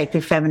involved with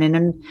Sacred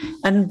Feminine,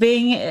 and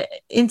being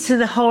into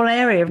the whole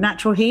area of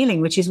natural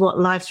healing, which is what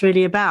life's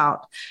really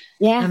about.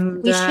 Yeah,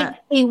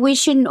 we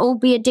shouldn't all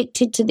be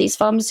addicted to these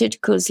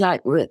pharmaceuticals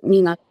like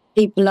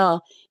people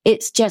are.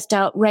 It's just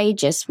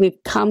outrageous.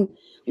 We've come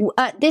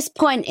at this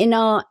point in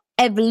our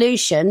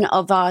evolution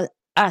of us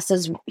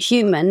as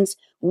humans.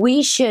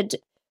 We should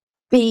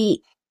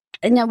be,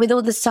 with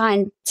all the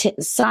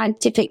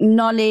scientific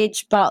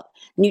knowledge about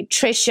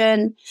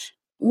nutrition,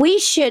 we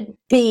should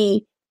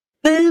be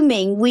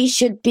booming. We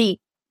should be,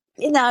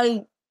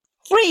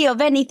 free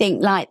of anything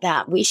like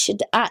that. We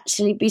should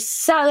actually be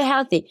so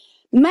healthy.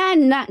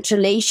 Man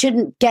naturally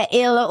shouldn't get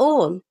ill at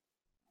all.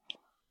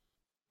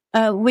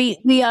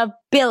 We are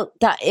built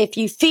that if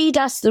you feed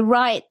us the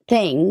right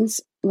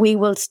things, we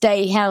will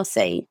stay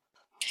healthy.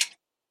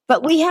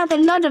 But we have a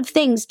lot of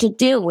things to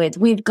deal with.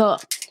 We've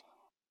got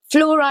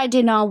fluoride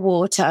in our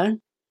water.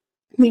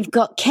 We've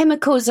got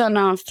chemicals on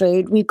our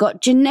food. We've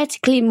got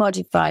genetically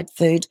modified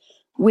food.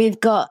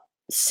 We've got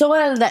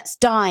soil that's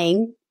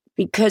dying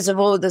because of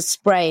all the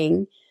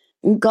spraying.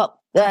 We've got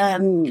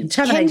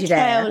contaminated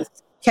air.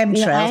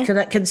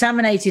 Chemtrails,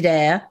 contaminated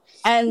air.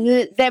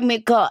 And then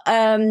we've got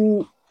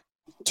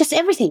just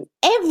everything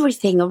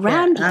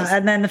around us.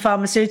 And then the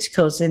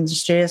pharmaceuticals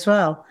industry as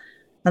well.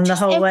 And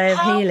just the whole way of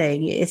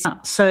healing.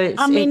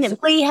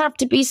 We have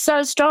to be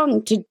so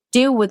strong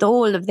deal with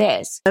all of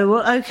this. Oh,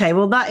 well, okay,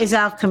 well, that is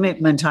our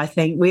commitment, I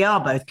think. We are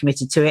both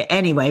committed to it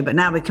anyway, but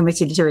now we're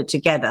committed to it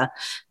together.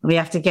 We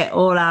have to get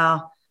all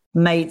our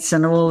mates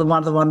and all the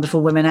other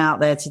wonderful women out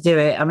there to do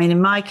it. I mean,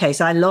 in my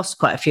case, I lost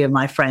quite a few of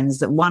my friends,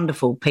 that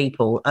wonderful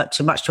people,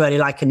 much too early,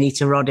 like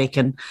Anita Roddick,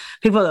 and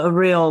people that were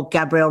real,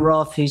 Gabrielle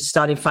Roth, who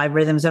started Five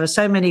Rhythms. There were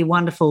so many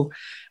wonderful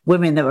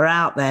women that were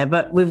out there,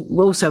 but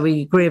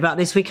we agree about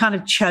this. We kind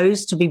of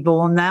chose to be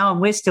born now,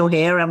 and we're still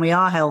here, and we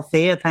are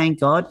healthier, thank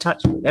God.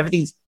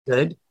 Everything's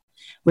good.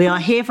 We are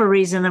here for a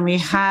reason, and we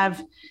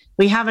have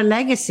a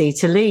legacy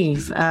to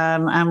leave,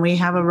 and we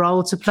have a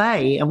role to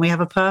play, and we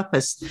have a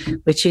purpose,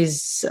 which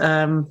is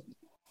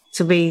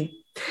to be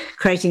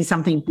creating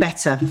something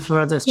better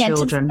for other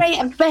children. To create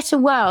a better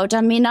world.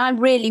 I mean, I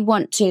really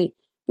want to,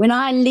 when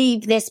I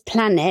leave this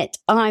planet,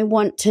 I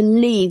want to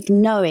leave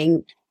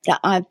knowing that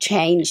I've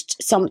changed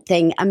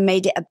something and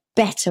made it a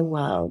better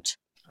world.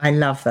 I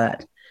love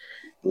that.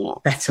 Yeah.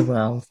 Better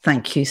world.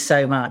 Thank you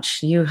so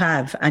much. You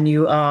have, and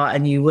you are,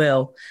 and you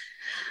will.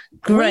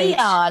 Great. We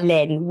are,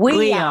 Lynn.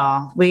 We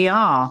are.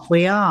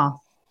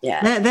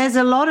 Yeah. There's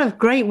a lot of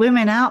great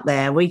women out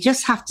there. We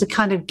just have to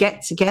kind of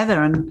get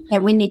together and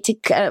we need to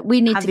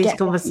have these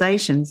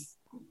conversations.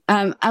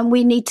 And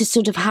we need to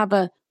sort of have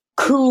a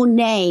cool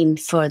name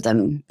for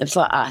them,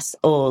 for us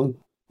all.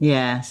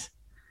 Yes.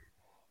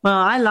 Well,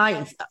 I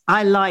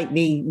like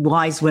the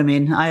wise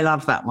women. I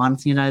love that one.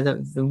 You know,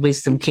 the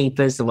wisdom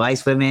keepers, the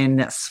wise women.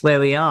 That's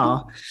where we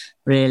are,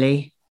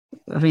 really.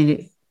 I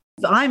mean,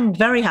 I'm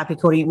very happy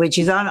calling it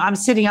witches. I'm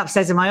sitting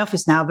upstairs in my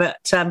office now, but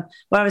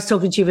where I was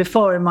talking to you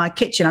before in my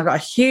kitchen, I've got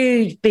a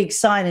huge big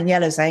sign in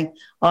yellow saying,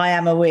 "I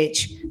am a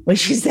witch,"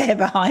 which is there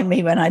behind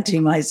me when I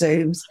do my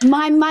Zooms.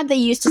 My mother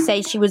used to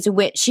say she was a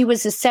witch. She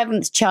was the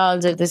seventh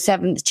child of the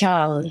seventh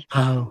child.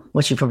 Oh,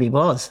 well, she probably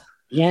was.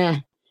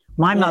 Yeah.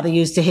 My mother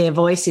used to hear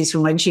voices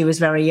from when she was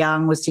very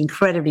young, was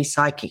incredibly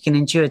psychic and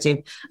intuitive.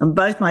 And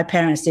both my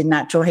parents did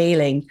natural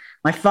healing.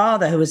 My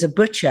father, who was a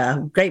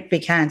butcher, great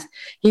big hands,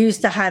 he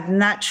used to have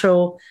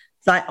natural,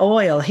 like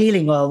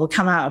healing oil would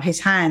come out of his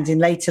hands in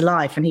later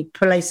life, and he'd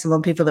place them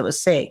on people that were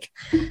sick.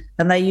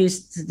 And they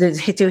used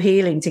to do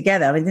healing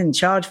together. I mean, they didn't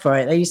charge for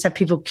it. They used to have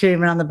people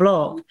queuing around the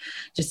block.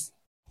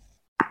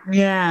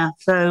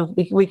 So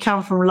we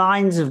come from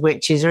lines of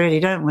witches, really,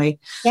 don't we?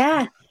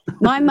 Yeah.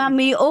 My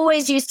mummy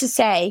always used to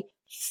say,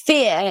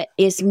 fear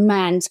is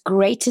man's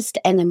greatest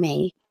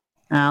enemy.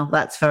 Oh,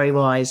 that's very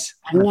wise.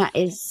 And that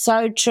is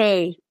so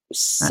true.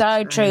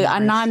 So true. Nice.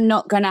 And I'm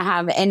not going to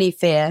have any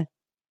fear.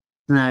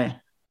 No.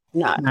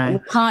 We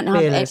can't have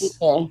any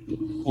fear.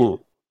 Yeah.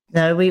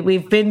 No,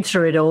 we've been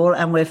through it all,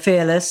 and we're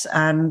fearless,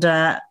 and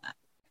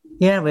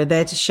we're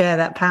there to share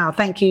that power.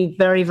 Thank you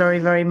very, very,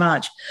 very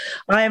much.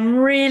 I am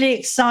really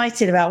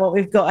excited about what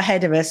we've got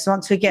ahead of us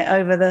once we get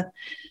over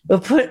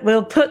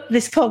We'll put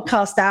this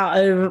podcast out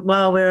over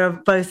while we're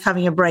both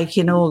having a break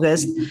in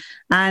August.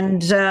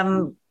 And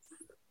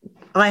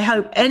I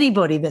hope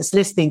anybody that's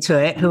listening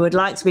to it who would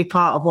like to be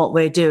part of what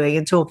we're doing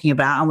and talking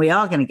about, and we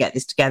are going to get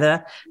this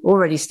together,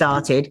 already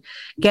started,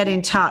 get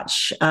in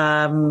touch,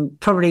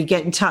 probably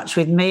get in touch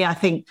with me. I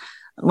think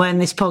when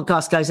this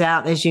podcast goes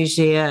out, there's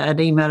usually an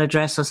email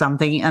address or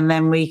something, and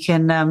then we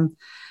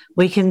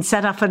can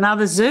set up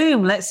another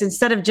Zoom.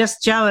 Instead of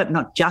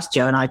not just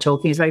Joe and I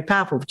talking, it's very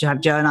powerful to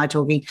have Joe and I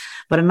talking,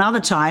 but another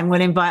time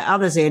we'll invite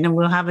others in, and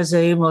we'll have a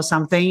Zoom or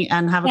something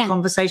and have a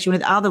conversation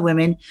with other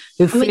women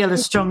who feel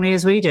as strongly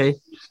as we do.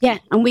 Yeah,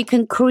 and we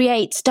can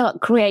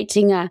start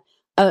creating a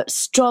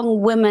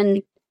strong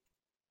women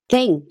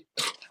thing.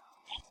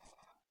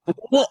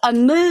 A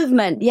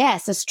movement,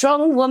 yes, a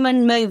strong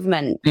woman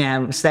movement.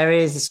 Yes, there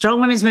is a strong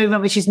women's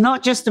movement, which is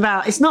not just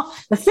about, it's not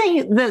the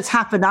thing that's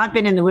happened. I've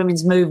been in the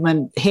women's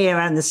movement here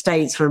and the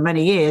States for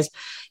many years,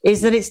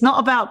 is that it's not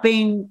about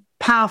being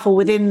powerful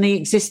within the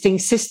existing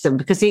system,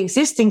 because the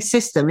existing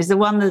system is the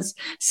one that's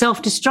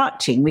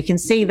self-destructing. We can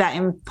see that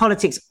in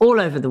politics all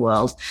over the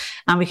world,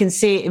 and we can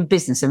see it in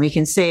business, and we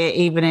can see it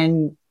even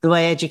in the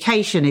way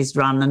education is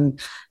run and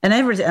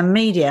everything, and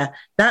media.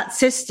 That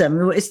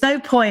system, it's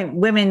no point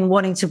women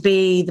wanting to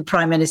be the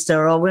prime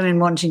minister or women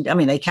wanting, I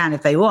mean, they can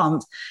if they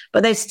want,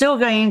 but they're still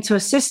going into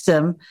a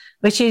system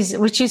which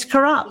is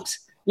corrupt.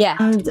 Yeah.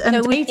 And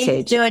so we need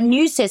to do a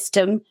new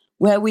system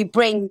where we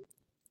bring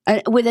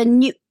with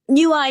a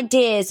new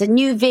ideas and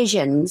new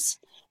visions,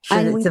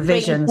 and we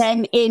bring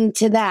them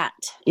into that.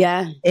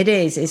 Yeah, it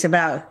is. It's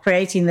about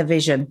creating the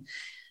vision,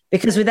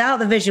 because without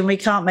the vision, we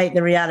can't make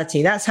the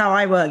reality. That's how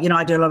I work. You know,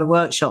 I do a lot of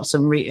workshops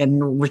and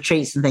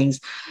retreats and things.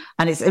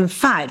 And it's, in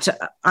fact,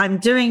 I'm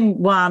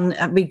doing one.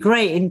 It'd be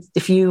great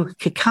if you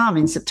could come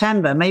in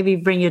September. Maybe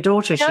bring your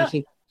daughter.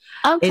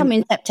 I'll come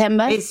in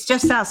September. It's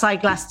just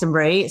outside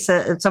Glastonbury. It's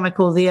somewhere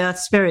called the Earth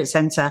Spirit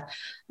Centre.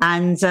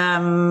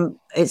 And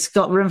it's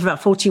got room for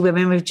about 40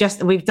 women.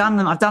 We've done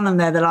them. I've done them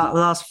there the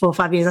last 4 or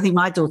 5 years. I think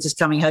my daughter's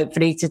coming,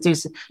 hopefully, to do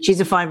some, she's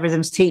a 5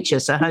 rhythms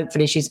teacher. So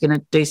hopefully she's going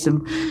to do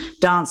some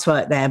dance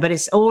work there. But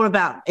it's all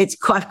about,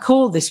 I've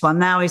called this one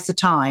Now Is the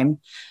Time.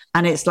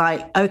 And it's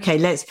like, okay,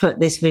 let's put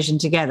this vision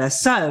together.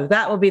 So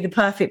that will be the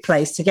perfect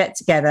place to get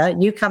together.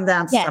 You come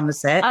down to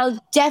Somerset. I'll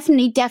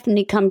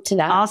definitely come to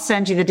that. I'll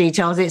send you the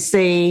details.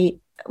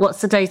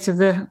 What's the date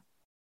of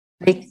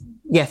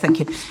yeah, thank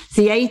you. It's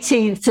the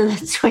 18th to the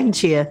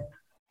 20th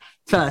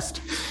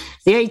first.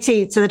 The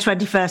 18th to the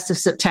 21st of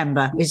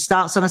September. It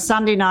starts on a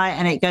Sunday night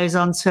and it goes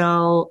on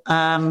till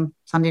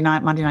Sunday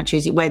night, Monday night,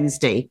 Tuesday,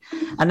 Wednesday.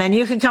 And then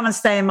you can come and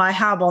stay in my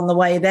hub on the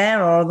way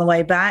there or on the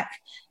way back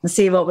and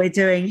see what we're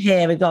doing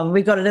here. We've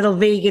got a little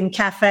vegan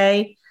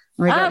cafe.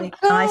 We've got a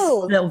nice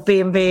little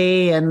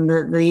B&B and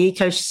the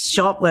eco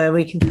shop where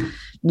we can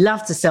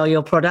love to sell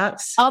your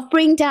products. I'll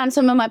bring down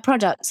some of my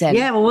products then.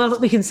 Yeah, well,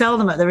 we can sell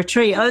them at the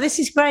retreat. Oh, this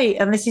is great.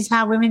 And this is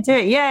how women do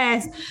it.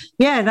 Yes.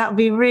 Yeah, that would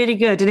be really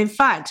good. And in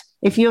fact,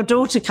 if your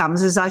daughter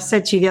comes, as I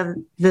said to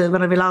you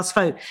when we last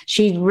spoke,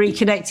 she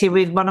reconnected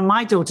with one of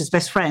my daughter's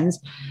best friends,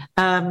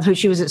 who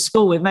she was at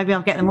school with. Maybe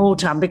I'll get them all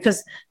done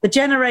because the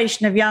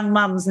generation of young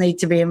mums need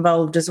to be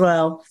involved as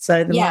well.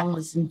 So the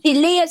mums.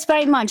 Leah's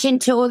very much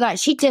into all that.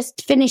 She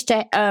just finished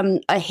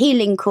a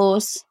healing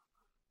course.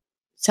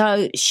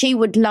 So she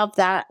would love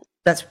that.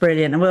 That's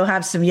brilliant. And we'll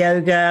have some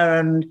yoga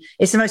and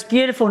it's the most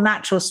beautiful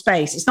natural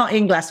space. It's not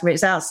in Glastonbury,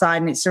 it's outside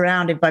and it's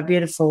surrounded by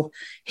beautiful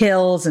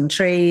hills and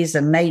trees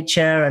and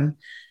nature. And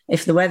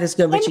if the weather's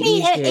good, which it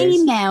usually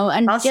is, email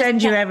and I'll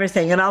send you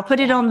everything and I'll put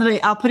it on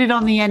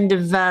the end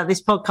of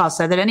this podcast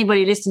so that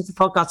anybody listening to the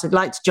podcast would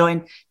like to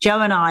join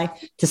Joe and I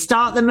to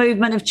start the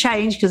movement of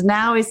change, because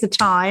now is the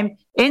time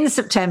in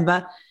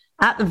September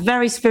at the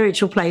very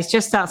spiritual place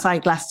just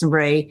outside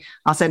Glastonbury.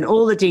 I'll send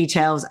all the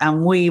details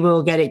and we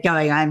will get it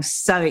going. I'm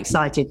so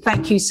excited.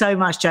 Thank you so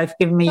much, Joe, for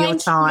giving me your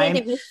time.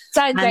 It was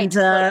so great.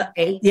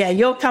 And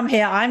you'll come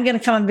here. I'm going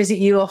to come and visit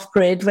you off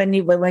grid when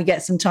we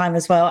get some time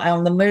as well.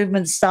 And the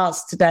movement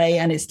starts today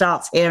and it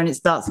starts here and it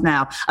starts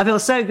now. I feel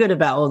so good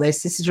about all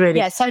this. This is really...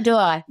 Yeah, so do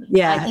I.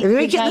 Yeah.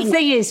 The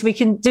thing is, we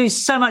can do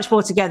so much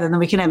more together than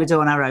we can ever do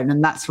on our own.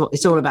 And that's what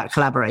it's all about,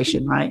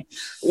 collaboration, right?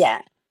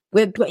 Yeah.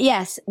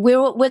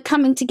 We're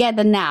coming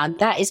together now.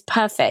 That is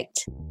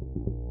perfect.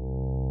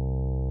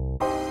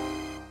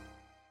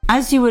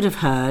 As you would have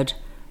heard,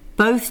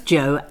 both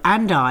Joe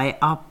and I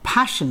are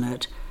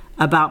passionate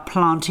about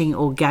planting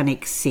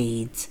organic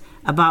seeds,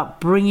 about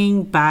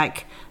bringing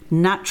back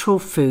natural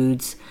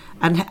foods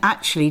and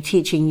actually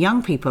teaching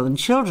young people and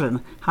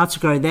children how to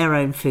grow their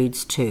own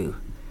foods too.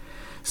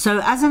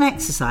 So as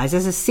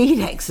a seed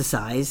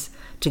exercise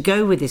to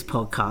go with this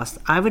podcast,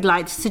 I would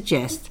like to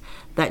suggest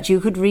that you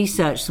could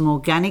research some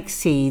organic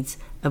seeds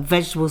of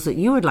vegetables that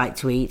you would like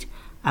to eat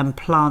and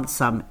plant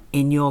some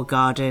in your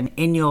garden,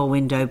 in your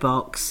window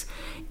box,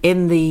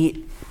 in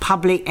the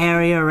public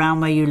area around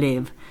where you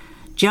live.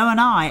 Joe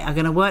and I are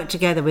going to work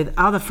together with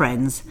other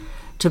friends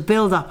to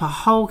build up a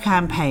whole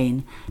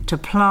campaign to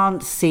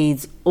plant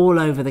seeds all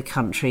over the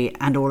country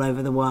and all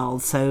over the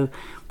world. So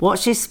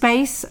watch this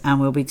space and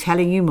we'll be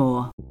telling you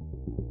more.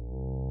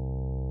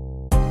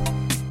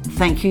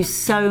 Thank you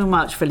so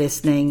much for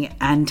listening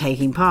and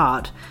taking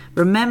part.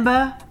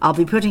 Remember, I'll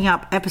be putting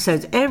up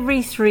episodes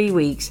every 3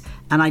 weeks,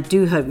 and I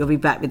do hope you'll be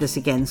back with us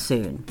again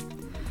soon.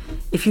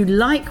 If you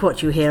like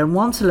what you hear and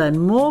want to learn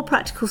more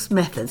practical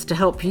methods to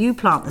help you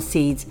plant the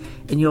seeds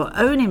in your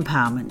own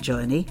empowerment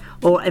journey,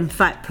 or in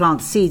fact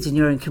plant seeds in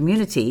your own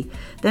community,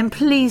 then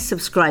please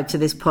subscribe to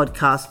this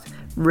podcast,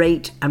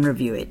 rate and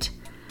review it.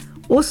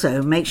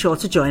 Also, make sure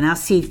to join our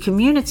seed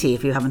community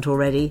if you haven't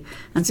already,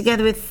 and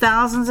together with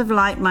thousands of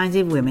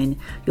like-minded women,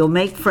 you'll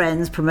make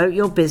friends, promote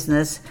your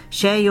business,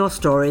 share your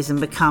stories, and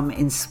become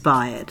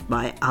inspired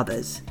by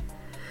others.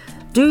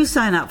 Do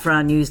sign up for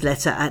our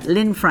newsletter at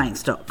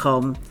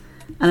lynnfranks.com,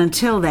 and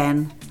until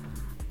then,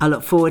 I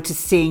look forward to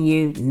seeing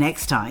you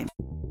next time.